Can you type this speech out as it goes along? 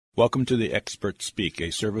Welcome to the Expert Speak,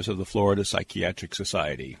 a service of the Florida Psychiatric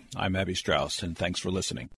Society. I'm Abby Strauss, and thanks for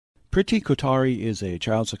listening. Priti Kothari is a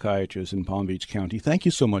child psychiatrist in Palm Beach County. Thank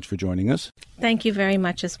you so much for joining us. Thank you very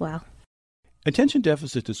much as well. Attention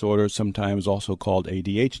deficit disorder, sometimes also called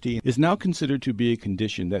ADHD, is now considered to be a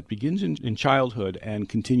condition that begins in childhood and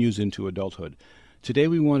continues into adulthood. Today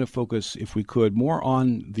we want to focus, if we could, more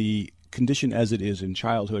on the condition as it is in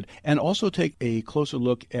childhood and also take a closer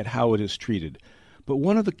look at how it is treated. But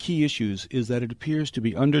one of the key issues is that it appears to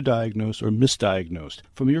be underdiagnosed or misdiagnosed.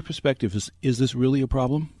 From your perspective, is this really a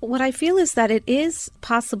problem? What I feel is that it is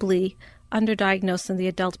possibly underdiagnosed in the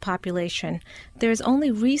adult population. There's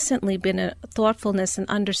only recently been a thoughtfulness and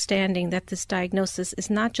understanding that this diagnosis is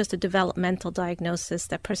not just a developmental diagnosis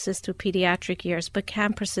that persists through pediatric years, but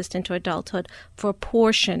can persist into adulthood for a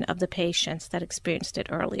portion of the patients that experienced it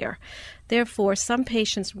earlier. Therefore, some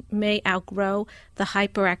patients may outgrow the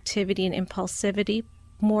hyperactivity and impulsivity,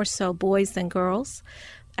 more so boys than girls,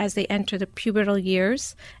 as they enter the pubertal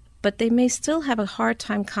years, but they may still have a hard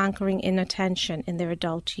time conquering inattention in their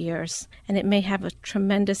adult years, and it may have a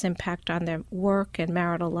tremendous impact on their work and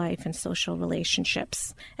marital life and social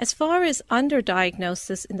relationships. As far as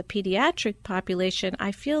underdiagnosis in the pediatric population,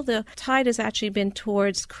 I feel the tide has actually been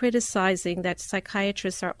towards criticizing that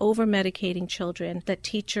psychiatrists are over-medicating children, that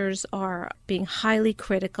teachers are being highly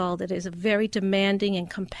critical, that is a very demanding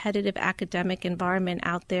and competitive academic environment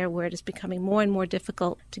out there where it is becoming more and more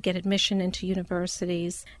difficult to get admission into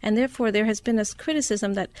universities. And therefore, there has been this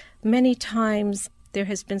criticism that many times there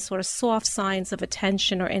has been sort of soft signs of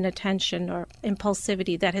attention or inattention or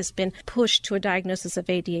impulsivity that has been pushed to a diagnosis of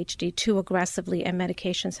ADHD too aggressively, and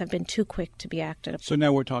medications have been too quick to be acted upon. So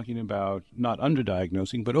now we're talking about not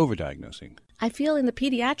underdiagnosing, but overdiagnosing. I feel in the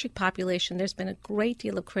pediatric population there's been a great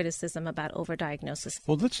deal of criticism about overdiagnosis.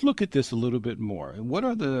 Well, let's look at this a little bit more. What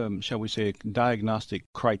are the, shall we say, diagnostic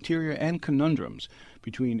criteria and conundrums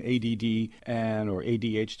between ADD or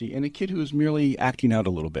ADHD and a kid who is merely acting out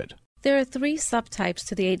a little bit? There are three subtypes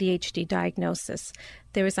to the ADHD diagnosis.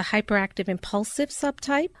 There is a hyperactive impulsive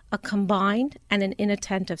subtype, a combined, and an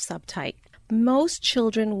inattentive subtype. Most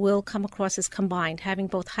children will come across as combined, having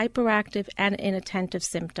both hyperactive and inattentive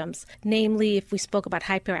symptoms. Namely, if we spoke about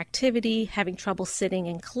hyperactivity, having trouble sitting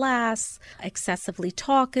in class, excessively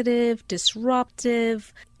talkative,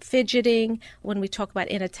 disruptive, fidgeting. When we talk about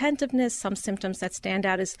inattentiveness, some symptoms that stand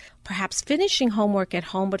out is perhaps finishing homework at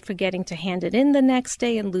home but forgetting to hand it in the next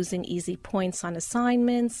day and losing easy points on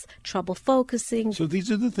assignments, trouble focusing. So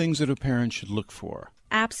these are the things that a parent should look for.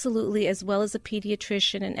 Absolutely, as well as a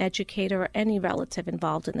pediatrician, an educator, or any relative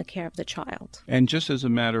involved in the care of the child. And just as a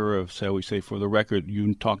matter of, shall we say, for the record,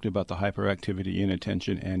 you talked about the hyperactivity,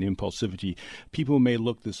 inattention, and impulsivity. People may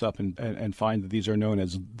look this up and find that these are known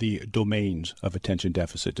as the domains of attention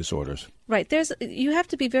deficit disorders. Right. You have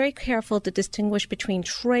to be very careful to distinguish between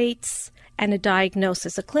traits and a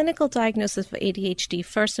diagnosis. A clinical diagnosis of ADHD,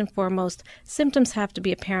 first and foremost, symptoms have to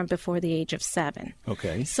be apparent before the age of 7.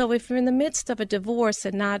 Okay. So if you're in the midst of a divorce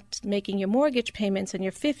and not making your mortgage payments and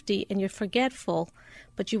you're 50 and you're forgetful,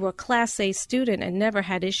 but you were a Class A student and never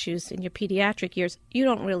had issues in your pediatric years, you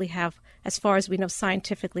don't really have, as far as we know,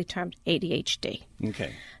 scientifically termed ADHD.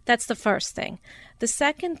 Okay. That's the first thing. The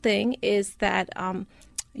second thing is that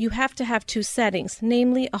you have to have two settings,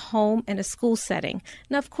 namely a home and a school setting.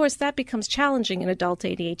 Now, of course, that becomes challenging in adult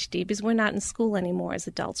ADHD because we're not in school anymore as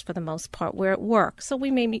adults for the most part. We're at work. So we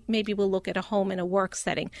maybe we'll look at a home and a work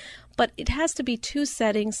setting. But it has to be two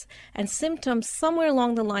settings and symptoms somewhere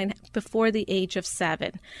along the line before the age of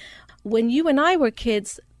 7. When you and I were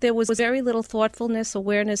kids, there was very little thoughtfulness,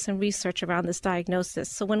 awareness, and research around this diagnosis.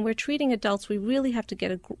 So when we're treating adults, we really have to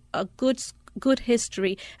get a good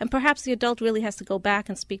history, and perhaps the adult really has to go back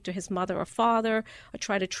and speak to his mother or father or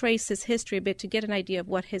try to trace his history a bit to get an idea of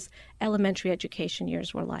what his elementary education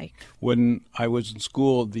years were like. When I was in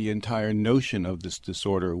school, the entire notion of this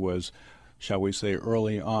disorder was, shall we say,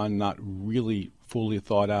 early on, not really fully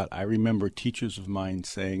thought out. I remember teachers of mine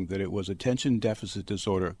saying that it was attention deficit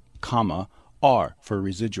disorder, R for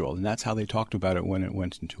residual, and that's how they talked about it when it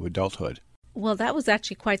went into adulthood. Well, that was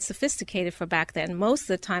actually quite sophisticated for back then. Most of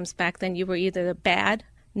the times back then, you were either the bad,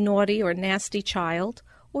 naughty, or nasty child,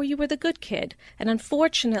 or you were the good kid. And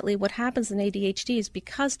unfortunately, what happens in ADHD is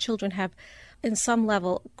because children have in some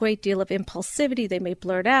level, great deal of impulsivity. They may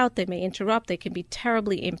blurt out, they may interrupt, they can be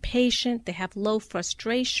terribly impatient, they have low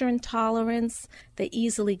frustration tolerance, they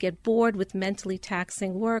easily get bored with mentally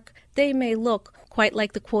taxing work. They may look quite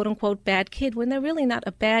like the quote-unquote bad kid when they're really not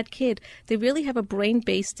a bad kid. They really have a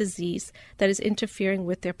brain-based disease that is interfering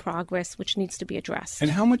with their progress, which needs to be addressed.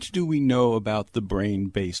 And how much do we know about the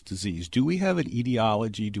brain-based disease? Do we have an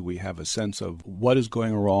etiology? Do we have a sense of what is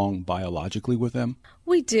going wrong biologically with them?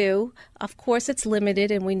 We do. Of course, it's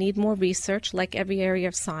limited and we need more research like every area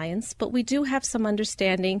of science, but we do have some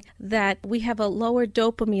understanding that we have a lower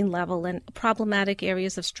dopamine level and problematic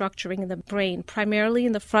areas of structuring in the brain, primarily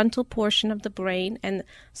in the frontal portion of the brain and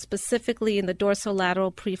specifically in the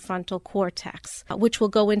dorsolateral prefrontal cortex, which we'll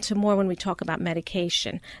go into more when we talk about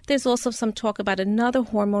medication. There's also some talk about another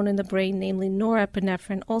hormone in the brain, namely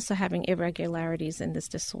norepinephrine, also having irregularities in this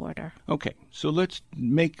disorder. Okay, so let's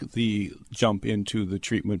make the jump into the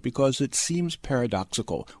treatment because it seems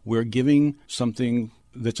paradoxical. We're giving something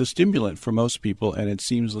that's a stimulant for most people, and it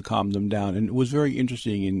seems to calm them down. And it was very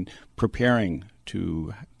interesting in preparing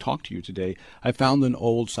to talk to you today. I found an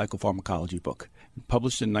old psychopharmacology book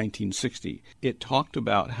published in 1960. It talked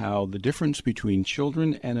about how the difference between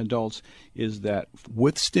children and adults is that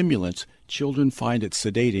with stimulants, children find it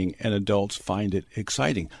sedating and adults find it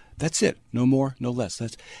exciting. That's it. No more, no less.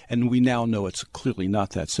 And we now know it's clearly not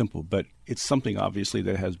that simple, but it's something obviously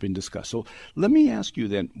that has been discussed. So let me ask you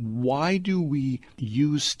then, why do we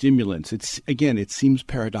use stimulants? It seems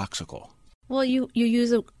paradoxical. Well, you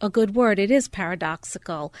use a good word. It is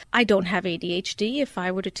paradoxical. I don't have ADHD. If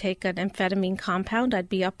I were to take an amphetamine compound, I'd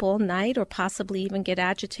be up all night or possibly even get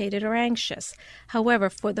agitated or anxious. However,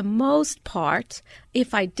 for the most part,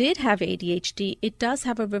 if I did have ADHD, it does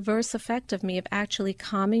have a reverse effect of me of actually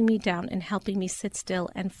calming me down and helping me sit still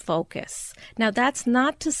and focus. Now, that's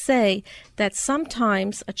not to say that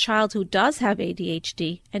sometimes a child who does have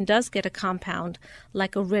ADHD and does get a compound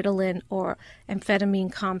like a Ritalin or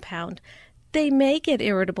amphetamine compound, they may get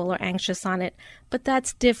irritable or anxious on it, but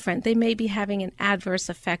that's different. They may be having an adverse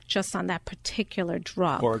effect just on that particular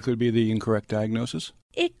drug. Or it could be the incorrect diagnosis?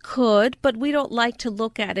 It could, but we don't like to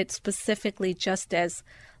look at it specifically just as,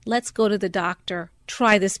 let's go to the doctor,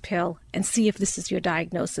 try this pill, and see if this is your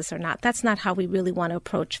diagnosis or not. That's not how we really want to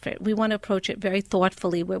approach it. We want to approach it very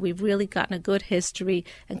thoughtfully, where we've really gotten a good history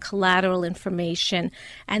and collateral information,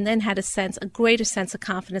 and then had a greater sense of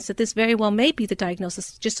confidence that this very well may be the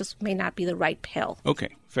diagnosis, just may not be the right pill.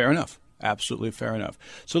 Okay, fair enough. Absolutely fair enough.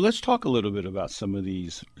 So let's talk a little bit about some of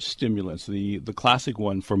these stimulants. The classic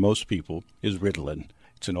one for most people is Ritalin.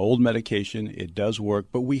 It's an old medication. It does work,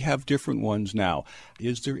 but we have different ones now.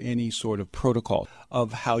 Is there any sort of protocol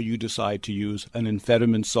of how you decide to use an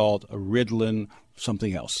amphetamine salt, a Ritalin,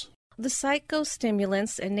 something else? The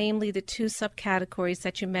psychostimulants, and namely the two subcategories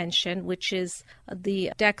that you mentioned, which is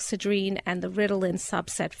the dexedrine and the Ritalin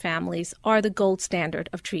subset families, are the gold standard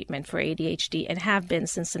of treatment for ADHD and have been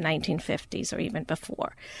since the 1950s or even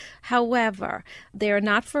before. However, they are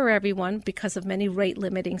not for everyone because of many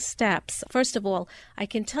rate-limiting steps. First of all, I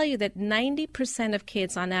can tell you that 90% of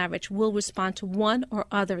kids on average will respond to one or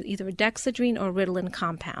other, either a dexedrine or Ritalin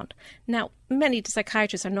compound. Now, many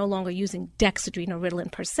psychiatrists are no longer using dexedrine or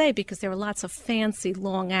Ritalin per se because there are lots of fancy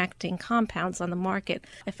long-acting compounds on the market.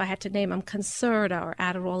 If I had to name them, Concerta or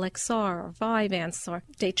Adderall XR or Vyvanse or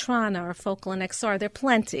Daytrana or Focalin XR, there are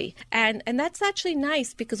plenty. And that's actually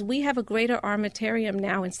nice because we have a greater armamentarium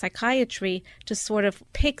now in psychiatry to sort of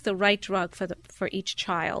pick the right drug for each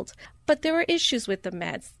child. But there are issues with the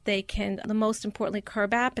meds. They can, the most importantly,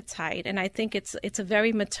 curb appetite. And I think it's a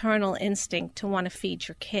very maternal instinct to want to feed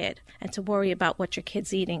your kid and to worry about what your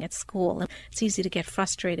kid's eating at school. It's easy to get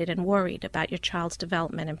frustrated and worried about your child's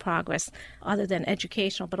development and progress, other than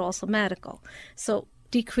educational, but also medical. So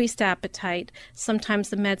decreased appetite. Sometimes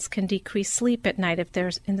the meds can decrease sleep at night if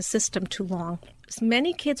they're in the system too long.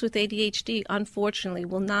 Many kids with ADHD, unfortunately,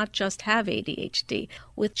 will not just have ADHD.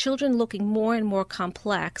 With children looking more and more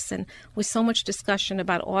complex, and with so much discussion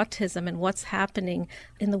about autism and what's happening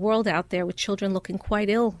in the world out there with children looking quite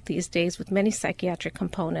ill these days with many psychiatric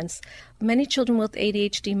components, many children with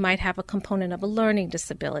ADHD might have a component of a learning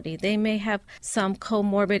disability. They may have some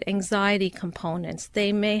comorbid anxiety components.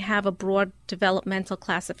 They may have a broad developmental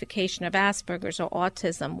classification of Asperger's or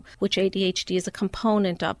autism, which ADHD is a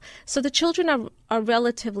component of. So the children are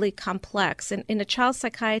relatively complex. And in a child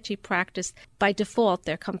psychiatry practice, by default,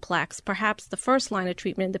 they're complex. Perhaps the first line of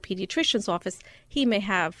treatment in the pediatrician's office, he may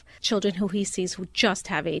have children who he sees who just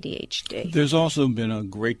have ADHD. There's also been a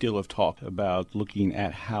great deal of talk about looking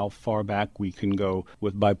at how far back we can go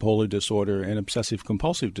with bipolar disorder and obsessive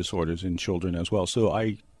compulsive disorders in children as well. So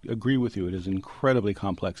I agree with you. It is incredibly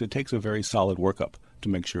complex. It takes a very solid workup to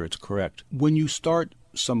make sure it's correct. When you start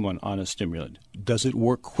someone on a stimulant, does it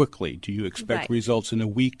work quickly? Do you expect results in a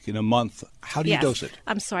week, in a month? How do you dose it?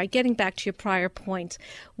 I'm sorry, getting back to your prior point.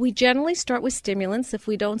 We generally start with stimulants if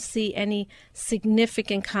we don't see any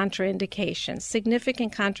significant contraindications.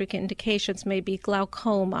 Significant contraindications may be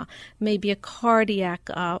glaucoma, maybe a cardiac,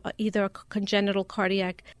 either a congenital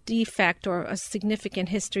cardiac defect or a significant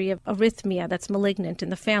history of arrhythmia that's malignant in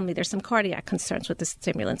the family. There's some cardiac concerns with the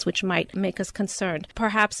stimulants, which might make us concerned.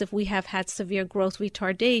 Perhaps if we have had severe growth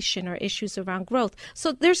retardation or issues around growth.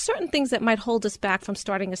 So there's certain things that might hold us back from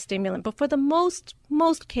starting a stimulant. But for the most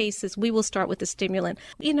cases, we will start with the stimulant.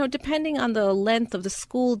 Depending on the length of the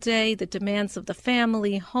school day, the demands of the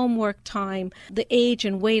family, homework time, the age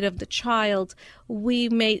and weight of the child, we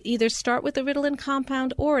may either start with a Ritalin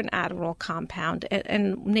compound or an Adderall compound,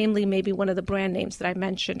 and namely maybe one of the brand names that I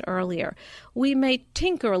mentioned earlier. We may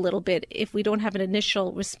tinker a little bit if we don't have an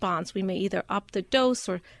initial response. We may either up the dose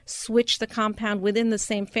or switch the compound within the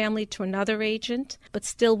same family to another agent, but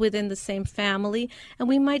still within the same family, and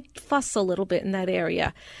we might fuss a little bit in that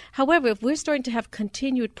area. However, if we're starting to have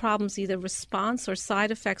continued problems, either response or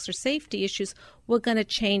side effects or safety issues, we're going to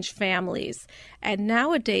change families. And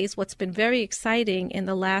nowadays, what's been very exciting in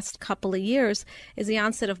the last couple of years is the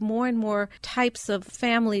onset of more and more types of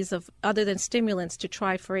families of other than stimulants to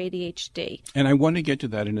try for ADHD. And I want to get to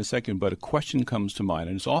that in a second, but a question comes to mind,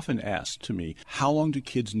 and it's often asked to me, how long do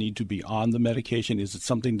kids need to be on the medication? Is it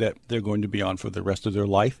something that they're going to be on for the rest of their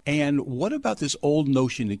life? And what about this old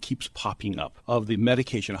notion that keeps popping up of the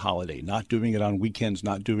medication holiday, not doing it on weekends,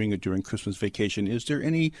 not doing it during Christmas vacation? Is there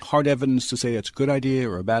any hard evidence to say that's a good idea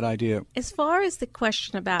or a bad idea? As far as the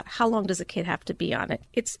question about how long does a kid have to be on it,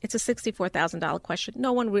 it's a $64,000 question.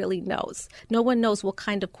 No one really knows. No one knows what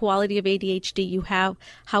kind of quality of ADHD you have,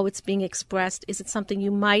 how it's being expressed. Is it something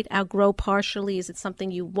you might outgrow partially? Is it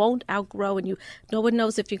something you won't outgrow? And no one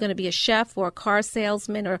knows if you're going to be a chef or a car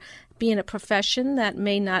salesman or be in a profession that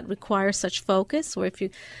may not require such focus, or if you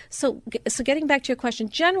so getting back to your question,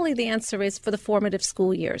 generally the answer is for the formative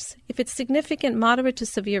school years. If it's significant, moderate to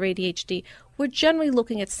severe ADHD, we're generally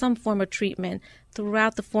looking at some form of treatment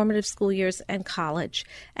throughout the formative school years and college.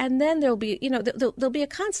 And then there'll be, there'll be a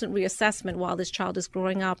constant reassessment while this child is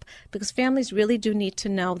growing up, because families really do need to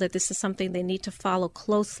know that this is something they need to follow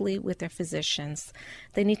closely with their physicians.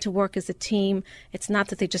 They need to work as a team. It's not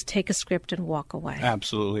that they just take a script and walk away.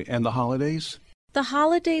 Absolutely. And the holidays? The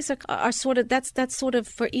holidays are sort of, that's sort of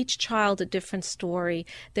for each child a different story.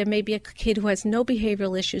 There may be a kid who has no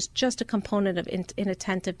behavioral issues, just a component of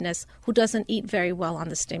inattentiveness, who doesn't eat very well on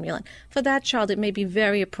the stimulant. For that child, it may be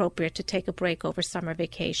very appropriate to take a break over summer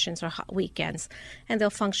vacations or hot weekends, and they'll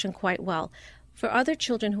function quite well. For other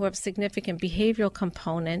children who have significant behavioral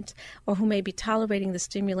component or who may be tolerating the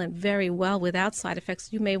stimulant very well without side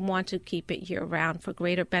effects, you may want to keep it year-round for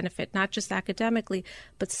greater benefit, not just academically,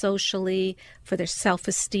 but socially, for their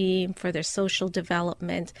self-esteem, for their social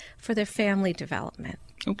development, for their family development.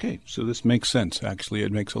 Okay, so this makes sense. Actually,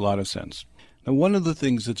 it makes a lot of sense. Now, one of the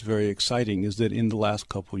things that's very exciting is that in the last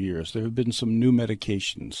couple of years, there have been some new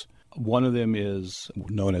medications. One of them is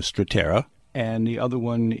known as Strattera, and the other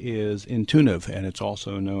one is Intuniv, and it's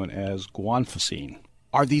also known as guanfacine.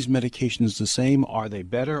 Are these medications the same? Are they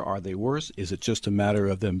better? Are they worse? Is it just a matter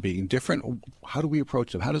of them being different? How do we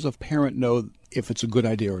approach them? How does a parent know if it's a good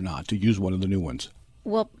idea or not to use one of the new ones?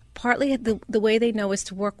 Well, partly the way they know is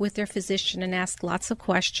to work with their physician and ask lots of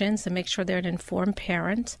questions and make sure they're an informed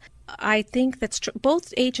parent. I think that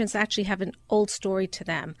both agents actually have an old story to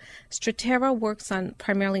them. Strattera works on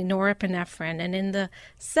primarily norepinephrine, and in the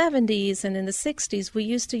 70s and in the 60s, we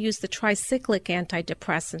used to use the tricyclic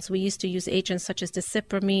antidepressants. We used to use agents such as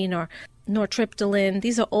desipramine or nortriptyline.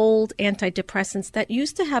 These are old antidepressants that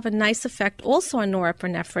used to have a nice effect also on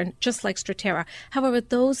norepinephrine, just like Strattera. However,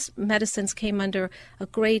 those medicines came under a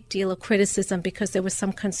great deal of criticism because there were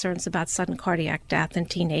some concerns about sudden cardiac death in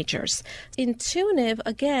teenagers. Intuniv,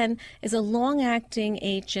 again, is a long-acting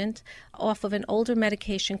agent off of an older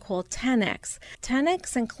medication called Tenex.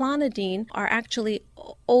 Tenex and clonidine are actually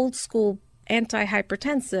old-school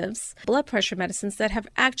antihypertensives, blood pressure medicines that have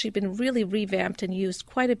actually been really revamped and used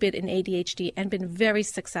quite a bit in ADHD and been very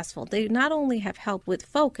successful. They not only have helped with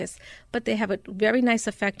focus, but they have a very nice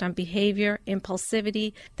effect on behavior,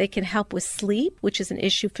 impulsivity. They can help with sleep, which is an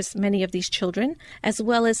issue for many of these children, as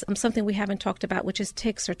well as something we haven't talked about, which is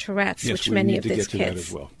tics or Tourette's, yes, which many of these kids. That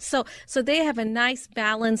as well. So they have a nice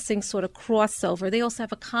balancing sort of crossover. They also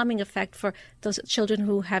have a calming effect for those children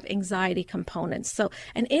who have anxiety components. So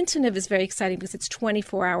an Intuniv is very exciting because it's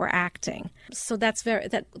 24-hour acting. So there's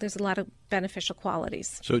a lot of beneficial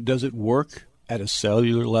qualities. So does it work at a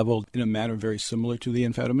cellular level in a manner very similar to the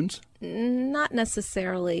amphetamines? Not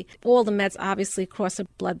necessarily. All the meds obviously cross a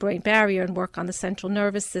blood-brain barrier and work on the central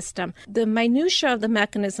nervous system. The minutia of the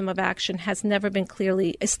mechanism of action is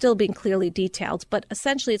still being clearly detailed, but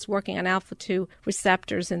essentially it's working on alpha-2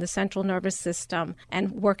 receptors in the central nervous system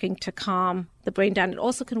and working to calm the brain down. It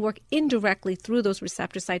also can work indirectly through those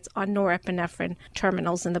receptor sites on norepinephrine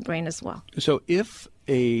terminals in the brain as well. So if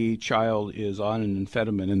a child is on an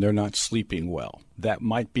amphetamine and they're not sleeping well, that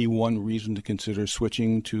might be one reason to consider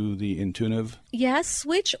switching to the Intuitive? Yes,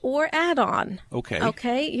 switch or add on. Okay.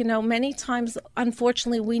 Okay. Many times,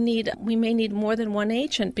 unfortunately, we may need more than one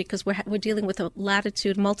agent because we're dealing with a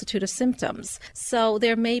multitude of symptoms. So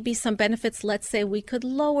there may be some benefits. Let's say we could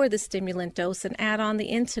lower the stimulant dose and add on the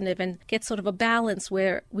Intuitive and get sort of a balance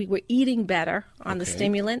where we were eating better on the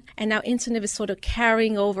stimulant, and now Intuitive is sort of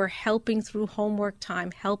carrying over, helping through homework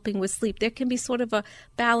time, helping with sleep. There can be sort of a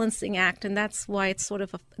balancing act, and that's why it's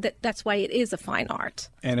that's why it is a fine art.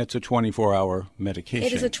 And it's a 24-hour medication.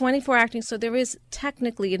 It is a 24 acting, so there is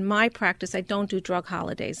technically, in my practice, I don't do drug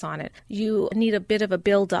holidays on it. You need a bit of a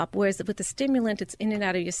build-up, whereas with the stimulant, it's in and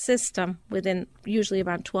out of your system within usually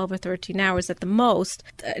around 12 or 13 hours at the most.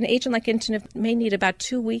 An agent like Intuitive may need about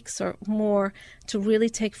 2 weeks or more to really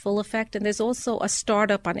take full effect. And there's also a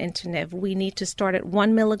startup on Intuitive. We need to start at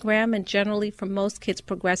 1 milligram, and generally for most kids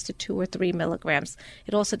progress to 2 or 3 milligrams.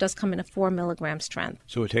 It also does come in a 4 milligram strength.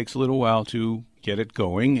 So it takes a little while to get it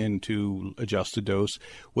going and to adjust the dose.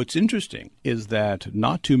 What's interesting is that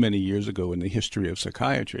not too many years ago in the history of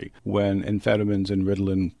psychiatry, when amphetamines and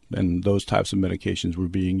Ritalin and those types of medications were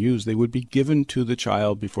being used, they would be given to the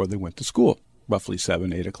child before they went to school, roughly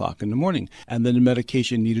 7, 8 o'clock in the morning. And then the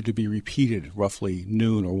medication needed to be repeated roughly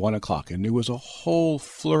noon or 1 o'clock. And there was a whole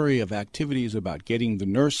flurry of activities about getting the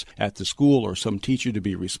nurse at the school or some teacher to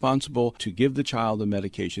be responsible to give the child the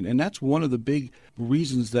medication. And that's one of the big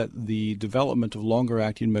reasons that the development of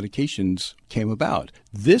longer-acting medications came about.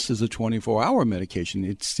 This is a 24-hour medication.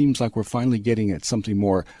 It seems like we're finally getting at something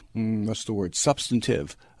more,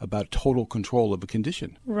 substantive about total control of a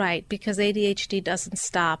condition. Right, because ADHD doesn't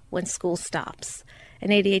stop when school stops.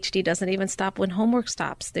 And ADHD doesn't even stop when homework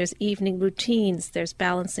stops. There's evening routines. There's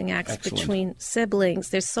balancing acts between siblings.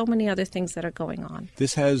 There's so many other things that are going on.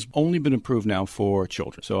 This has only been approved now for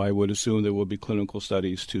children. So I would assume there will be clinical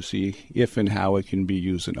studies to see if and how it can be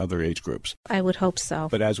used in other age groups. I would hope so.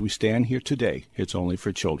 But as we stand here today, it's only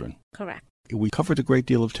for children. Correct. We covered a great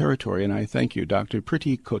deal of territory, and I thank you. Dr.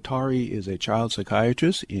 Priti Kothari is a child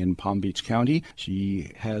psychiatrist in Palm Beach County.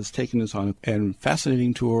 She has taken us on a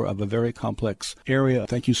fascinating tour of a very complex area.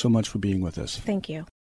 Thank you so much for being with us. Thank you.